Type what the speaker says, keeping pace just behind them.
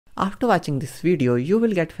After watching this video, you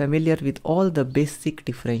will get familiar with all the basic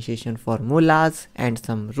differentiation formulas and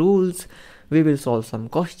some rules. We will solve some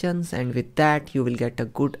questions, and with that you will get a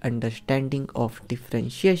good understanding of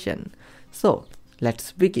differentiation. So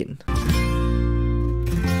let's begin.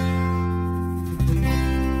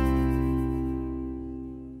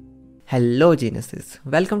 Hello geniuses,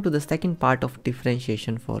 welcome to the second part of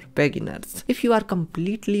differentiation for beginners. If you are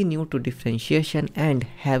completely new to differentiation and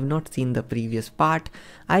have not seen the previous part,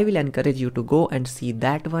 I will encourage you to go and see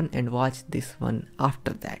that one and watch this one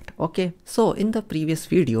after that, okay? So in the previous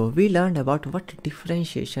video, we learned about what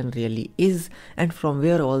differentiation really is and from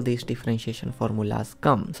where all these differentiation formulas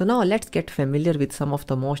come. So now let's get familiar with some of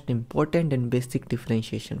the most important and basic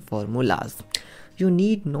differentiation formulas. You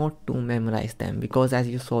need not to memorize them because as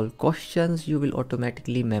you solve questions, you will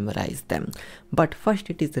automatically memorize them. But first,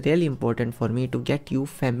 it is really important for me to get you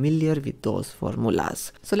familiar with those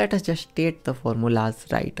formulas. So let us just state the formulas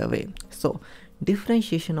right away. So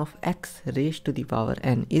differentiation of x raised to the power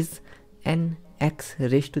n is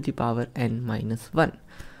nx raised to the power n minus 1.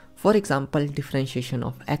 For example, differentiation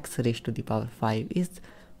of x raised to the power 5 is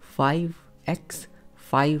 5x.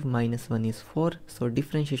 5 minus 1 is 4, so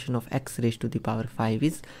differentiation of x raised to the power 5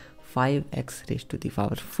 is 5x raised to the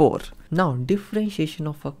power 4. Now differentiation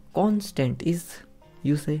of a constant is,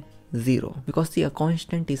 you say, 0, because see, a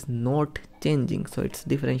constant is not changing, so its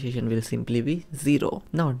differentiation will simply be 0.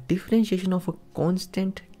 Now differentiation of a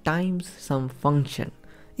constant times some function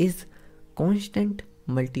is constant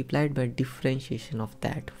multiplied by differentiation of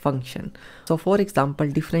that function. So for example,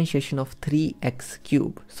 differentiation of 3x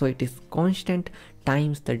cube, so it is constant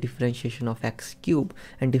times the differentiation of x cube,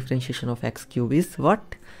 and differentiation of x cube is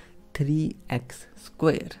what? 3x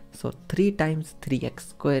square. So 3 times 3x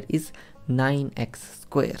square is 9x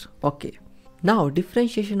square. Okay. Now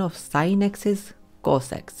differentiation of sin x is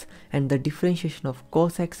cos x, and the differentiation of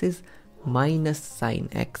cos x is minus sin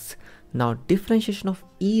x. Now differentiation of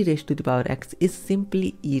e raised to the power x is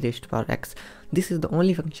simply e raised to the power x. This is the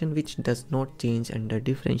only function which does not change under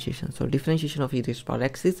differentiation. So differentiation of e raised to the power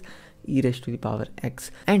x is e raised to the power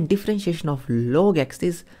x, and differentiation of log x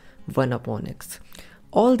is 1 upon x.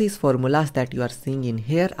 All these formulas that you are seeing in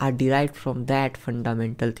here are derived from that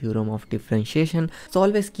fundamental theorem of differentiation. So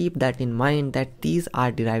always keep that in mind that these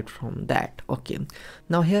are derived from that. Okay.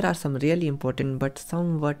 Now here are some really important but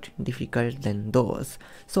somewhat difficult than those.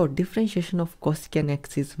 So differentiation of cosecant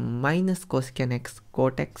x is minus cosecant x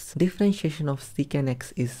cot x. Differentiation of secant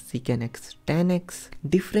x is secant x tan x.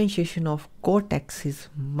 Differentiation of cot x is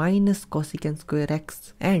minus cosecant square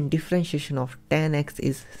x. And differentiation of tan x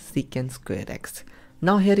is secant square x.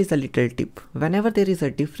 Now here is a little tip. Whenever there is a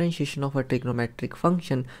differentiation of a trigonometric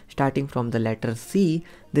function starting from the letter C,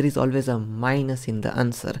 there is always a minus in the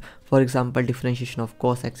answer. For example, differentiation of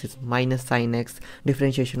cos x is minus sin x,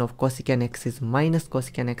 differentiation of cosecant x is minus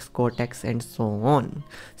cosecant x cot x, and so on.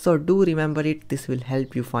 So do remember it. This will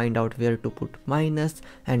help you find out where to put minus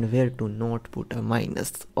and where to not put a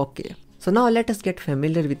minus. Okay. So now let us get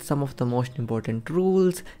familiar with some of the most important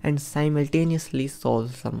rules and simultaneously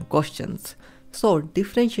solve some questions. So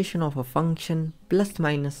differentiation of a function plus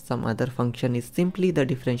minus some other function is simply the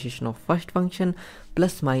differentiation of first function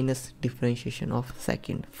plus minus differentiation of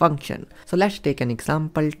second function. So let's take an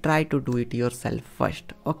example. Try to do it yourself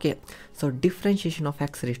first. Okay. So differentiation of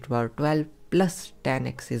x raised to the power 12 plus tan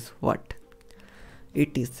x is what?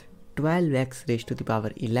 It is 12x raised to the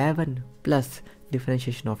power 11 plus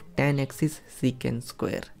differentiation of tan x is secant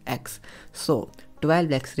square x. So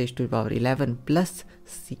 12x raised to the power 11 plus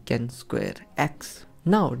secant square x.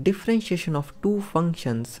 Now differentiation of two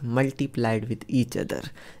functions multiplied with each other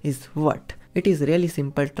is what? It is really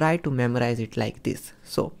simple. Try to memorize it like this.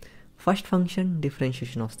 So first function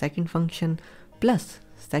differentiation of second function plus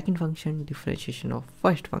second function differentiation of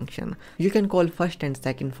first function. You can call first and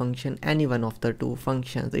second function any one of the two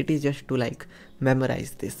functions. It is just to like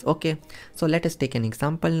memorize this. Okay. So let us take an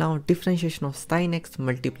example now. Differentiation of sin x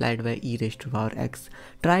multiplied by e raised to the power x.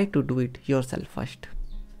 Try to do it yourself first.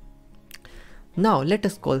 Now let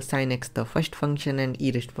us call sin x the first function and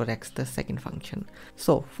e raised to the power x the second function.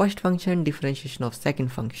 So first function differentiation of second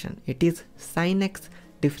function. It is sin x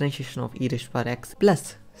differentiation of e raised to the power x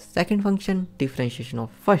plus second function differentiation of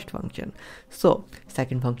first function. So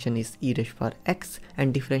second function is e raised to the power x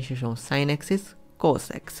and differentiation of sin x is cos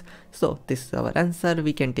x. So this is our answer.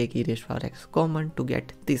 We can take e raised to the power x common to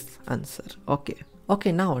get this answer. Okay.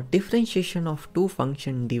 Okay, now differentiation of two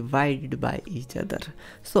functions divided by each other.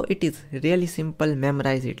 So it is really simple.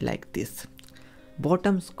 Memorize it like this.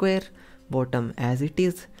 Bottom square, bottom as it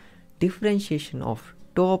is, differentiation of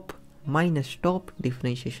top minus top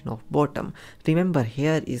differentiation of bottom. Remember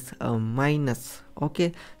here is a minus,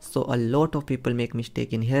 Okay, so a lot of people make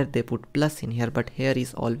mistake in here, they put plus in here, but here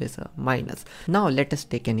is always a minus. Now let us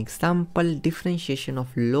take an example, differentiation of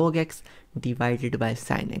log x divided by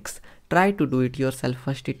sin x. Try to do it yourself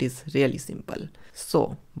first, it is really simple.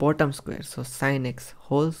 So bottom square, so sin x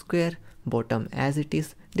whole square, bottom as it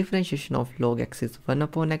is, differentiation of log x is 1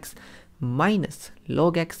 upon x minus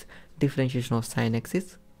log x, differentiation of sin x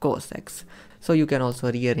is cos x. So you can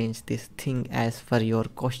also rearrange this thing as per your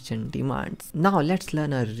question demands. Now let's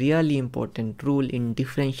learn a really important rule in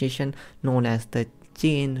differentiation known as the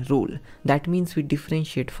chain rule. That means we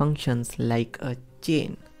differentiate functions like a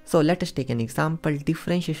chain. So let us take an example,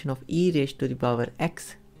 differentiation of e raised to the power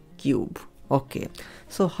x cube. Okay,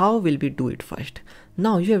 so how will we do it first?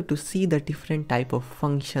 Now you have to see the different type of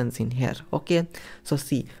functions in here. Okay, so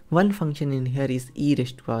see, one function in here is e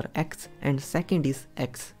raised to power x and second is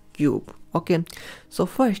x cube. Okay, so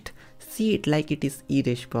first see it like it is e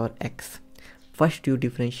raised to power x. First you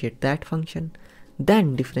differentiate that function,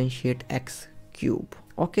 then differentiate x cube.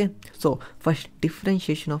 Okay, so first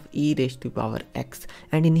differentiation of e raised to power x,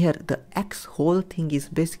 and in here the x whole thing is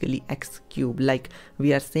basically x cube, like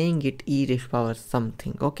we are saying it e raised to power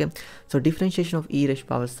something. Okay, so differentiation of e raised to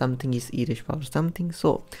power something is e raised to power something,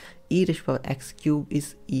 so e raised to power x cube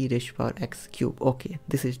is e raised to power x cube. Okay,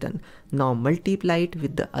 this is done. Now multiply it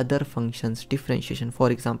with the other functions differentiation.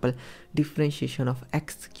 For example, differentiation of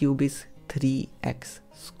x cube is 3x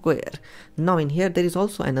square. Now in here there is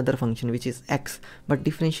also another function which is x, but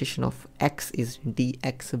differentiation of x is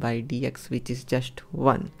dx by dx, which is just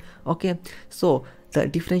 1. Okay, so the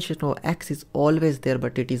differentiation of x is always there,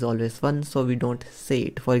 but it is always 1, so we don't say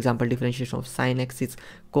it. For example, differentiation of sin x is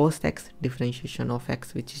cos x, differentiation of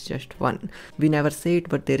x which is just 1. We never say it,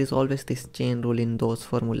 but there is always this chain rule in those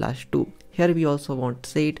formulas too. Here we also won't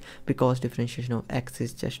say it because differentiation of x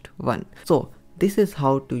is just 1. So this is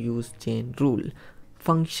how to use chain rule,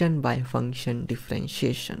 function by function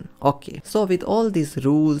differentiation. Okay, so with all these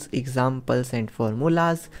rules, examples and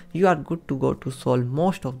formulas, you are good to go to solve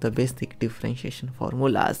most of the basic differentiation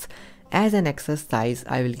formulas. As an exercise,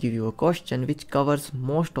 I will give you a question which covers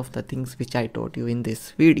most of the things which I taught you in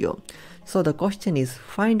this video. So the question is,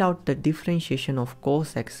 find out the differentiation of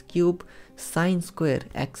cos x cube sin square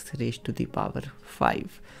x raised to the power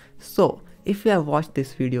 5. So if you have watched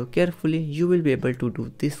this video carefully, you will be able to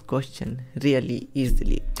do this question really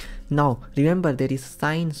easily. Now remember, there is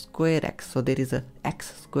sin square x, so there is a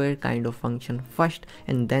x square kind of function first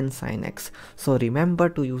and then sin x. So remember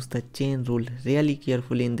to use the chain rule really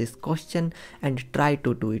carefully in this question and try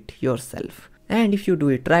to do it yourself. And if you do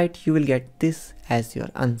it right, you will get this as your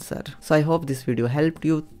answer. So I hope this video helped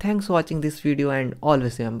you. Thanks for watching this video, and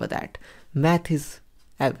always remember that math is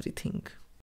everything.